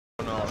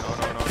No.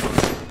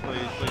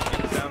 Please,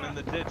 get us down in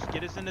the ditch.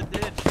 Get us in the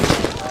ditch. Get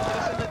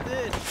us in the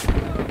ditch.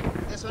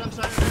 That's what I'm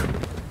trying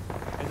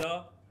to do.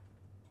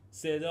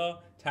 Seda,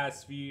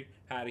 tasvir,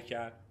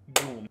 harakat,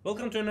 boom.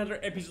 Welcome to another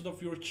episode of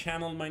your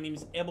channel. My name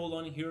is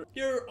Ebolon here.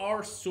 There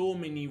are so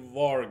many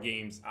war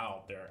games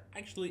out there.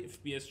 Actually,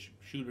 FPS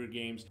shooter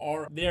games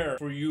are there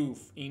for you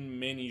in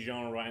many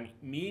genres and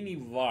many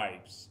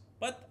vibes.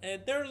 But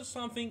there's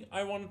something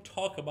I want to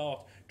talk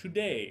about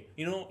today.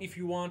 You know, if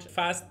you want a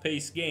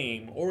fast-paced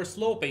game or a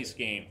slow-paced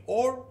game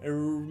or a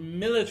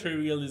military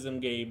realism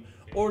game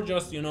or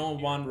just, you know,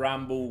 one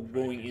Rambo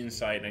going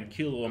inside and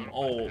kill them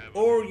all,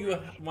 or you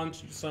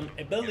want some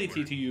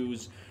ability to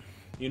use,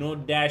 you know,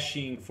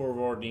 dashing,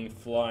 forwarding,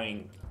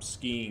 flying,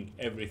 skiing,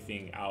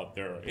 everything out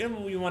there.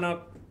 You want to,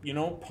 you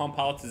know, pump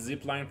out the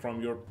zip line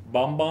from your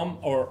bum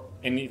or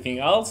anything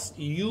else,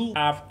 you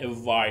have a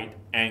wide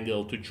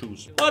angle to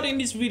choose. But in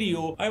this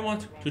video, I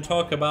want to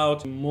talk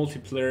about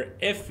multiplayer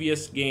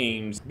FPS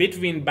games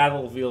between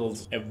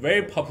Battlefields, a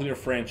very popular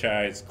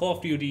franchise, Call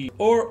of Duty,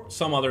 or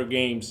some other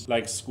games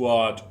like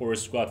Squad or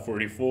Squad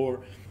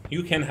 44.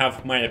 You can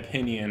have my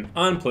opinion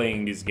on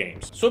playing these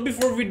games. So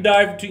before we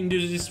dive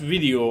into this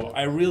video,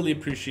 I really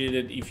appreciate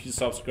it if you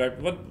subscribe.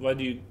 What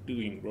are you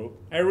doing, bro?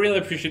 I really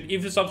appreciate it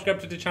if you subscribe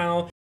to the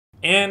channel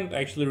and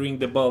actually ring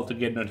the bell to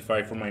get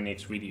notified for my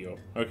next video.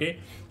 Okay,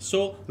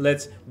 so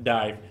let's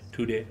dive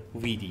to the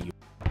video.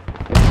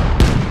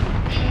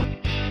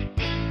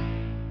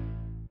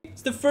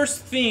 It's the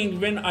first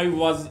thing when I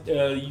was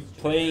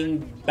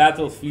playing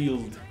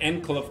Battlefield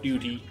and Call of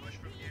Duty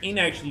in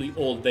actually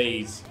old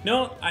days.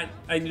 No,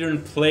 I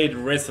didn't play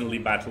recently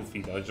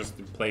Battlefield, I just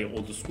play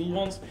all the school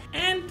ones.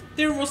 And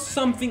there was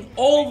something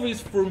always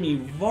for me,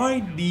 why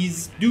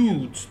these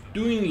dudes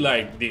doing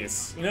like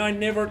this? You know, I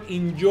never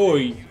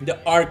enjoy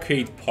the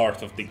arcade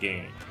part of the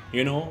game.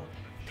 You know,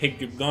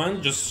 take your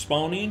gun, just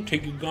spawn in,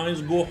 take your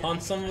guns, go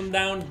hunt someone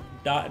down,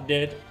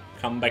 dead,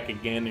 come back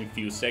again in a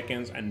few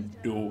seconds and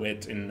do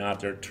it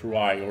another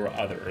try or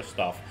other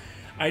stuff.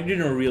 I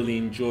didn't really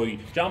enjoy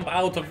jump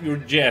out of your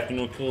jet, you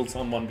know, kill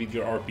someone with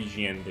your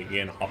RPG and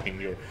again hop in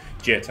your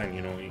jet and,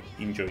 you know,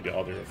 enjoy the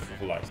other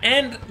lives.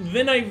 And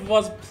when I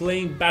was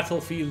playing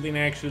Battlefield, in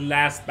actually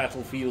last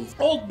Battlefields,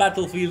 old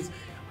Battlefields,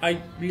 I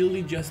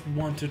really just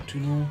wanted to,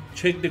 you know,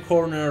 check the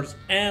corners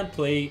and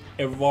play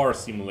a war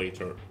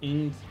simulator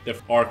in the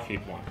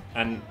arcade one.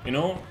 And, you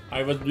know,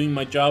 I was doing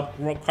my job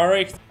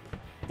correct,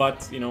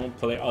 but, you know,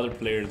 other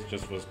players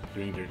just was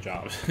doing their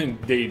jobs and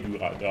they do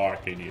the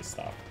arcade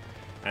stuff.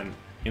 And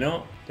you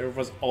know, there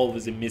was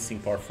always a missing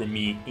part for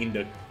me in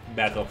the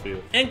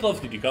Battlefield. And Call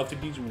of Duty,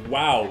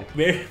 wow,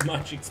 very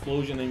much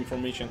explosion and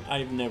information.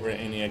 I've never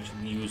actually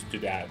used to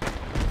that.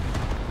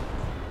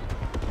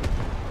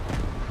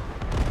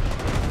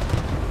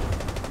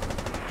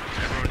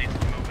 Everyone needs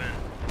to move in.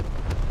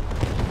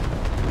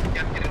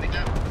 Yep, get in the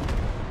gap.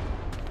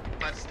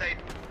 But stay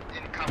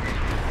in cover.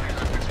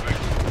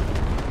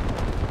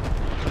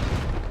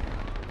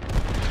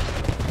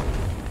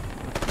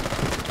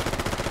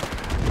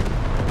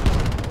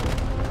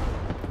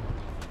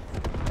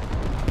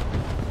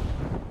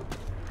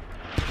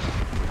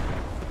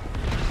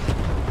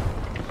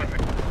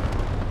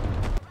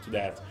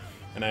 That,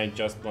 and I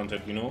just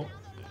wanted, you know,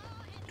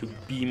 to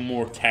be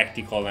more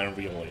tactical and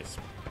realist.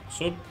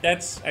 So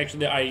that's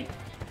actually, I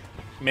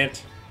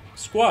met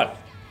Squad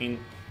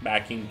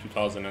back in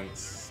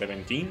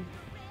 2017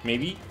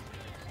 maybe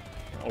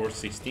or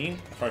 16.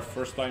 For the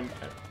first time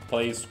I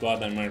played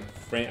Squad and my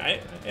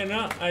friend,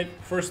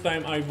 first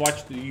time I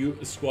watched the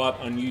Squad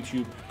on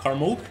YouTube,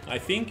 Karmuk, I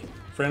think,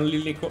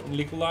 Friendly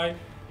Nikolai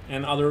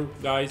and other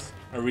guys.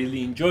 I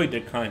really enjoyed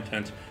the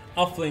content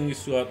of playing the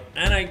Squad,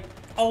 and I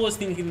was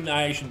thinking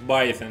I should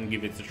buy it and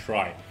give it a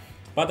try,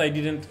 but I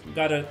didn't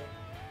got a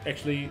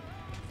actually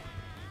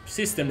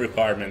system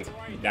requirement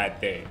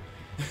that day.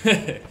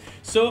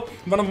 So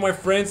one of my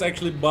friends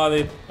actually bought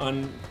it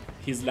on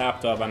his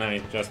laptop and I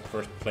just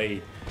first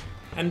played.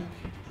 And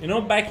you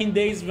know, back in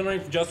days when I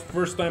just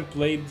first time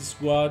played the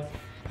Squad,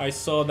 I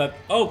saw that,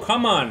 oh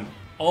come on,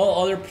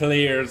 all other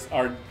players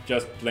are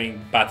just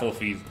playing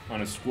Battlefield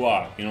on a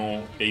squad. You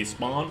know, they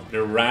spawn, they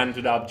ran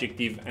to the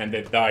objective and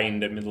they die in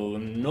the middle.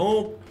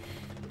 No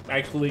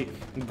actually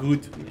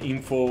good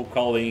info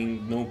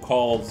calling, no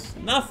calls,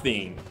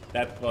 nothing.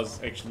 That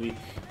was actually,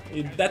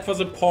 that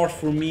was a part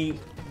for me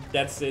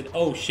that said,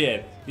 oh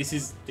shit, this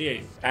is,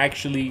 they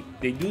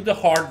do the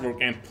hard work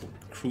and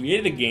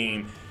create a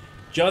game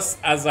just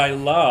as I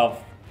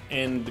love,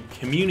 and the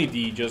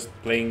community just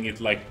playing it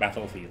like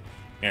Battlefield.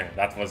 Yeah,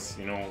 that was,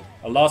 you know,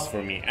 a loss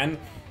for me. And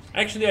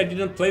actually I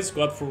didn't play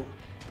Squad for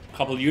a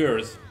couple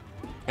years,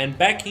 and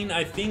back in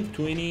I think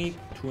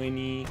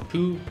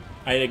 2022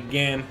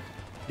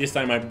 this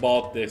time I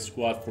bought the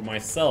Squad for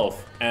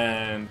myself.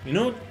 And you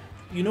know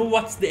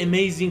what's the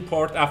amazing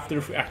part after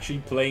actually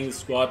playing the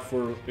Squad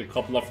for a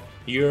couple of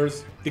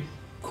years? The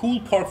cool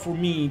part for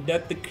me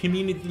that the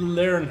community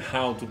learn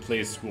how to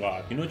play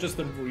Squad. You know, just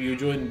you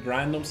join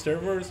random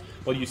servers,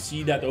 but you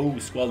see that, oh,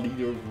 Squad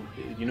leader,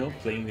 you know,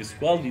 playing the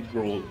Squad lead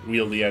role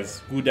really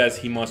as good as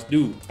he must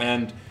do.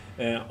 And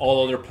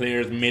all other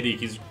players,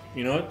 medic is,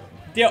 you know,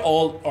 they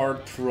all are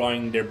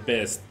trying their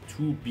best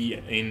to be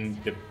in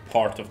the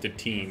part of the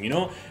team. You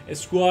know, a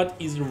squad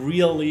is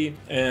really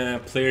a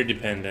player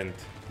dependent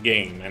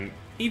game, and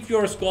if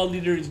your squad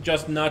leader is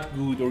just not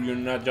good, or you're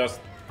not just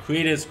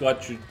create a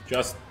squad to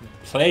just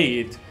play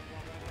it,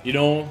 you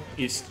know,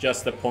 it's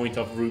just a point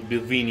of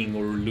winning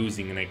or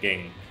losing in a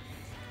game.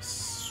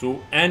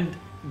 So, and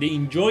the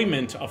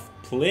enjoyment of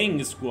playing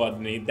the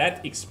squad,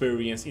 that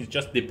experience, it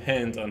just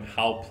depends on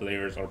how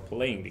players are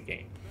playing the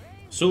game.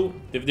 So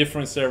the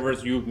different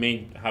servers, you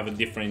may have a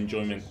different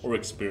enjoyment or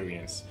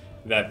experience.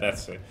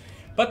 That's it.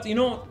 But you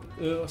know,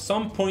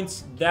 some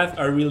points that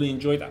I really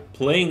enjoyed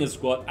playing a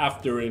squad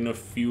after in a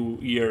few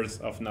years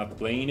of not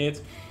playing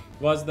it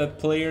was that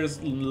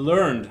players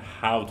learned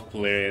how to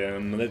play a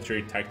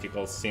military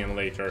tactical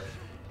simulator,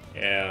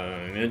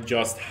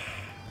 just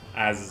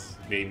as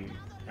they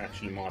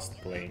actually must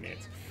play in it.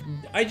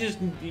 I just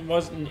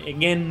was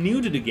again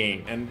new to the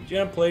game, and you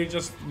know, players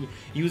just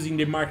using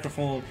the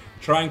microphone,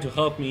 trying to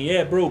help me.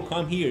 Yeah, bro,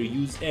 come here,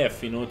 use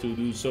F, you know, to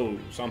do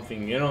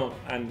something, you know,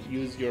 and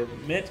use your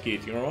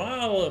medkit, you know,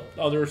 all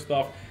other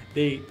stuff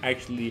they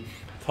actually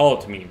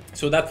taught me.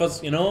 So that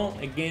was, you know,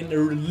 again a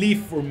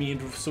relief for me.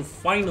 So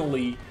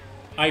finally,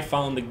 I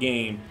found a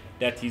game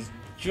that is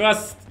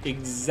just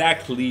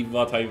exactly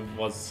what I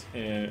was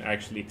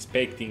actually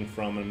expecting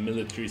from a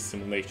military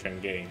simulation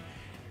game.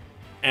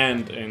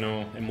 And you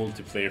know, a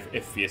multiplayer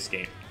FPS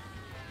game,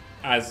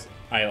 as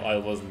I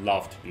was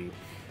love to do.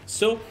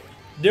 So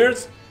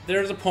there's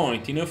a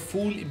point, you know,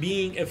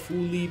 being a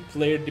fully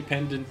player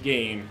dependent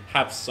game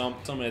have some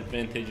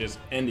advantages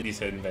and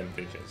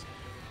disadvantages.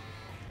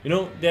 You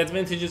know, the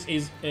advantages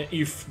is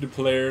if the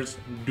players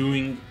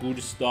doing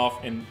good stuff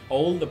and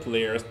all the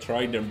players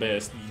try their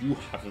best, you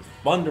have a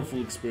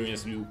wonderful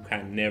experience you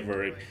can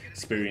never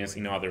experience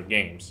in other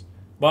games.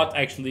 But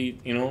actually,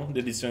 you know,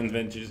 the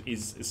disadvantage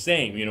is the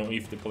same. You know,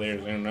 if the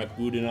players are not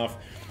good enough,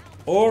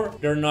 or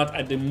they're not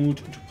at the mood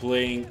to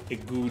playing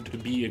to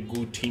be a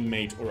good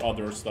teammate or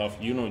other stuff,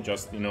 you know,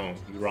 just, you know,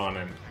 run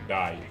and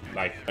die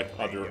like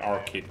other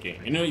arcade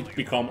game. You know, it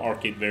become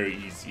arcade very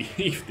easy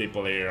if the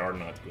player are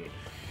not good.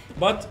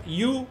 But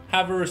you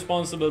have a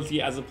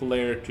responsibility as a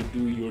player to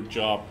do your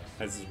job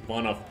as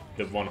one of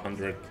the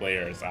 100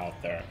 players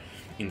out there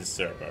in the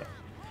server.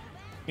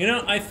 You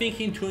know, I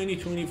think in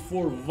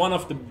 2024, one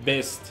of the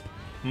best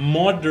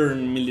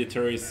modern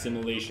military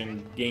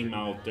simulation game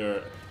out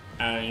there,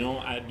 you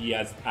know, be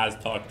as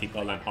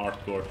tactical and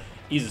hardcore,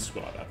 is a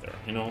squad out there.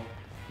 You know,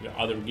 the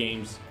other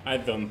games, I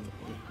don't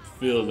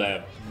feel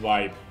that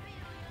vibe,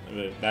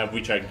 that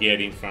which I'm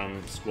getting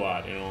from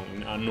squad, you know,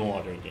 in no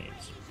other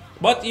games.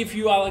 But if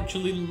you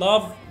actually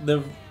love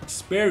the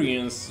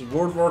experience,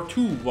 World War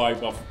II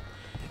vibe of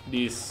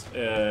this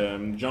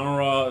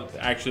genre,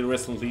 actually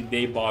recently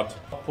they bought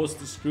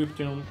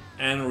Postscriptum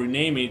and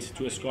rename it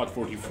to a Squad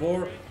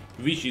 44,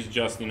 which is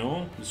just, you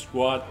know, the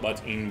squad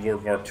but in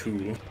World War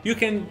II. You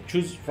can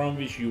choose from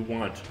which you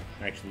want,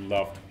 actually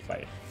love to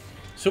play.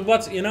 So,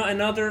 but you know,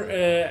 another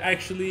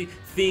actually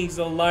things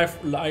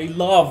I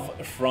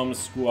love from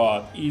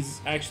Squad is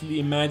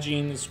actually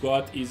imagine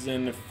Squad is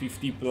in a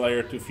 50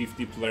 player to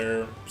 50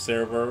 player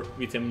server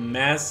with a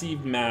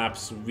massive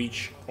maps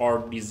which are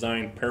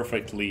designed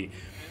perfectly,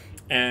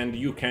 and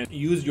you can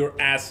use your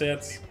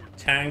assets,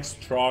 tanks,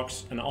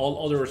 trucks, and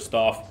all other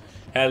stuff,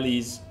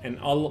 helis, and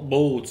all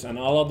boats and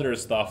all other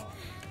stuff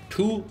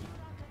to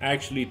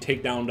actually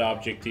take down the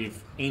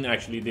objective in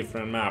actually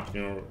different maps.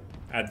 You know,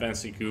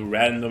 advanced secure,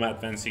 random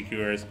advanced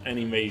secures, and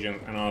invasion,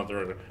 and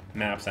other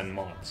maps and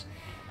mods.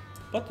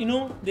 But you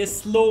know, the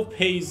slow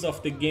pace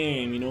of the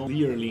game, you know,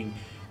 clearly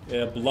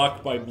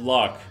block by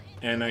block,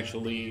 and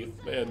actually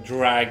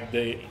drag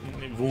the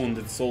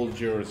wounded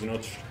soldiers, you know,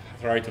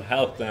 try to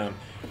help them.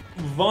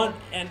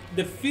 And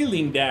the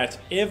feeling that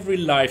every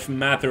life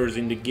matters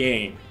in the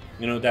game,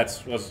 you know,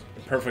 that was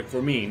perfect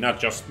for me. Not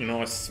just, you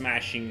know,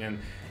 smashing and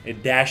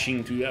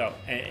dashing to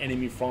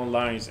enemy front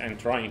lines and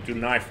trying to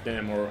knife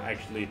them, or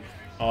actually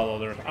all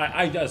others.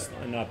 I just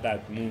am not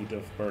that mood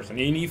of person.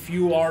 And if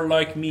you are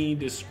like me,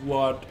 the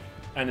squad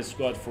and the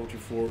Squad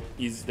 44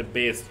 is the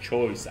best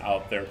choice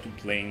out there to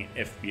playing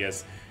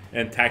FPS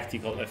and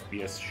tactical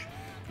FPS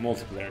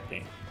multiplayer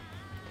game.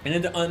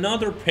 And then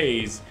another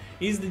pace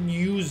is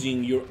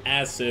using your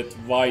asset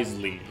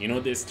wisely. You know,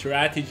 the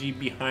strategy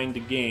behind the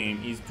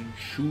game is to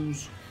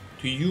choose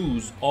to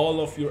use all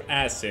of your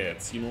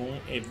assets. You know,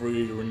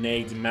 every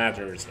grenade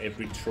matters,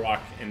 every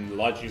truck and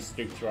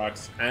logistic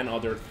trucks and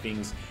other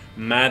things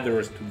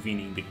matters to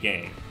winning the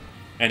game.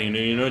 And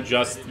you know,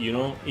 just, you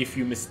know, if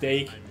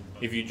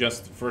you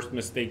just first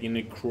mistake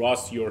in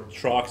cross your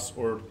trucks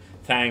or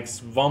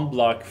tanks one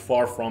block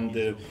far from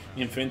the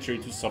infantry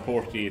to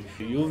support it,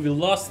 you will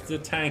lost the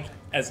tank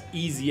as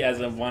easy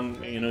as a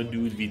one, you know,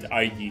 dude with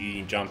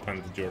IDE jump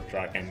onto your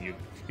truck, and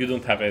you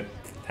don't have a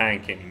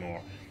tank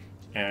anymore,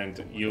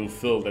 and you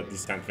feel the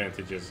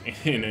disadvantages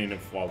in the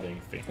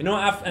following thing. You know,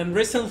 and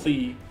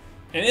recently,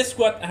 and this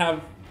squad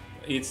have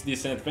its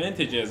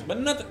disadvantages, but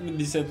not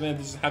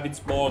disadvantages, have its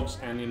bugs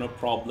and, you know,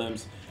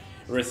 problems.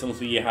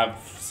 recently you have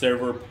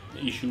server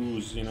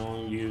issues, you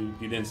know, you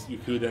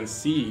couldn't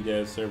see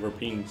the server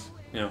pings,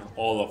 you know,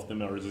 all of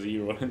them are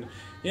 0. And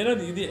you know,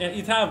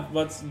 it have,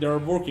 but they're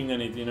working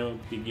on it, you know,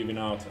 they're giving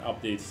out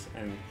updates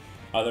and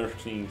other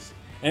things.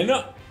 And you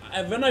know,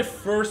 when I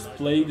first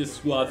played the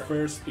squad,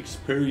 first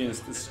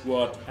experienced the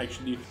squad,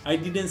 actually, I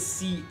didn't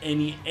see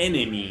any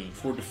enemy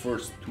for the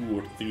first 2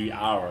 or 3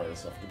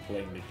 hours of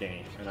playing the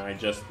game, and I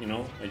just, you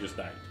know, I just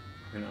died,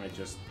 and I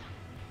just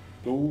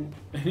go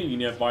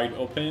in a wide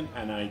open,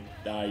 and I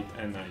died,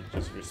 and I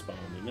just respawned,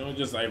 you know,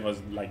 just I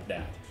was like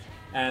that.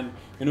 And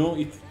you know,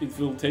 it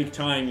will take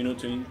time, you know,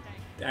 to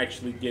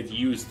actually get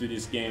used to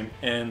this game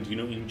and, you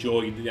know,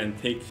 enjoy it and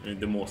take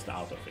the most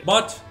out of it.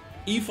 But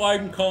if I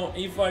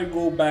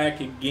go back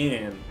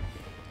again,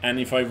 and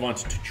if I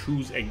wanted to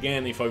choose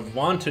again, if I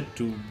wanted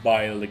to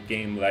buy a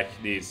game like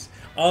this,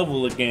 I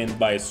will again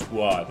buy a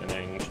squad.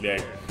 And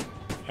actually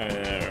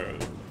I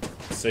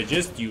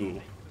suggest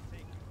you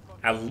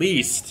at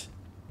least,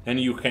 and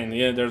you can,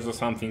 yeah, there's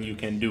something you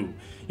can do.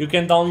 You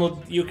can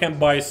download, you can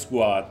buy a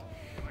squad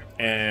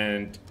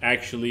and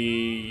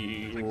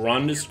actually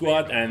run the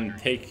squad and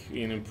take,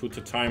 you know, put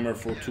a timer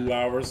for 2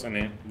 hours and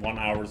then 1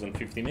 hour and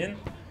 15 minutes.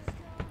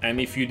 And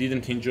if you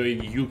didn't enjoy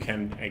it, you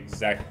can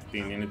exactly,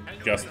 you know,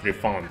 just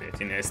refund it.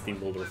 In Steam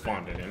will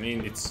refund it. I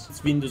mean,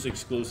 it's Windows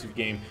exclusive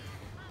game.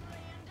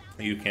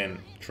 You can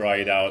try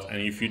it out, and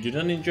if you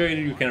didn't enjoy it,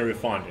 you can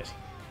refund it.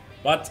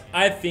 But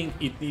I think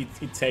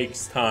it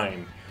takes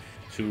time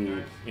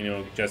to, you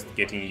know, just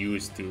getting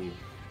used to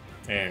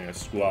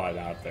squad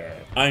out there.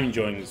 I'm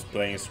enjoying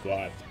playing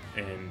squad,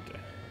 and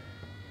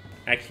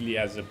actually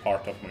as a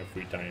part of my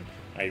free time,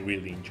 I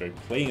really enjoy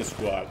playing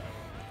squad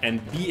and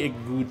be a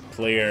good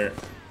player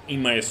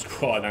in my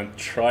squad and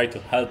try to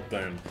help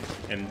them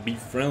and be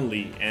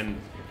friendly. And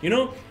you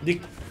know,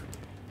 the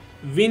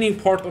winning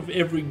part of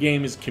every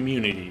game is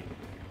community.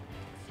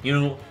 You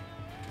know,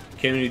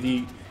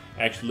 community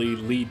actually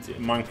lead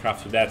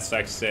Minecraft to that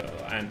success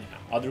and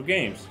other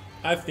games.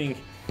 I think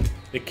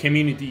the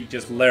community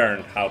just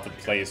learned how to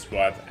play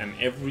squad, and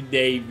every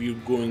day we're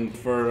going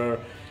further,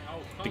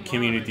 the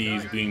community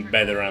is doing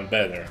better and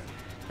better,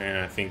 and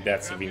I think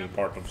that's a winning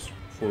part of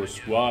for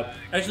squad.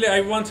 Actually,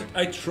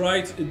 I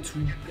tried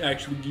to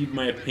actually give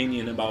my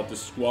opinion about the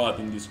squad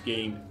in this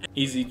game.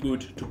 Is it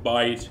good to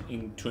buy it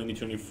in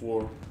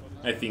 2024?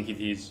 I think it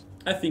is.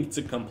 I think it's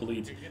a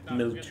complete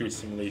military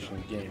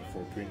simulation game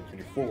for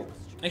 2024.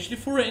 Actually,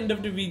 for the end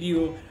of the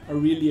video, I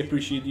really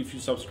appreciate if you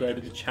subscribe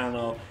to the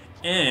channel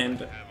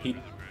and hit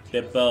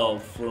the bell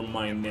for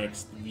my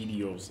next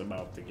videos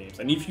about the games.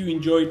 And if you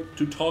enjoyed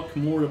to talk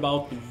more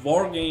about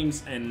war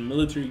games and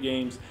military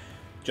games,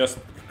 just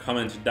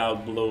comment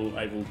down below.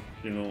 I will,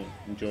 you know,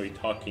 enjoy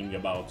talking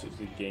about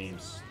the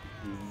games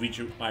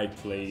which I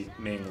play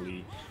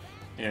mainly.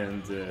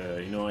 And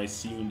you know, I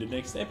see you in the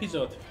next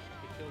episode.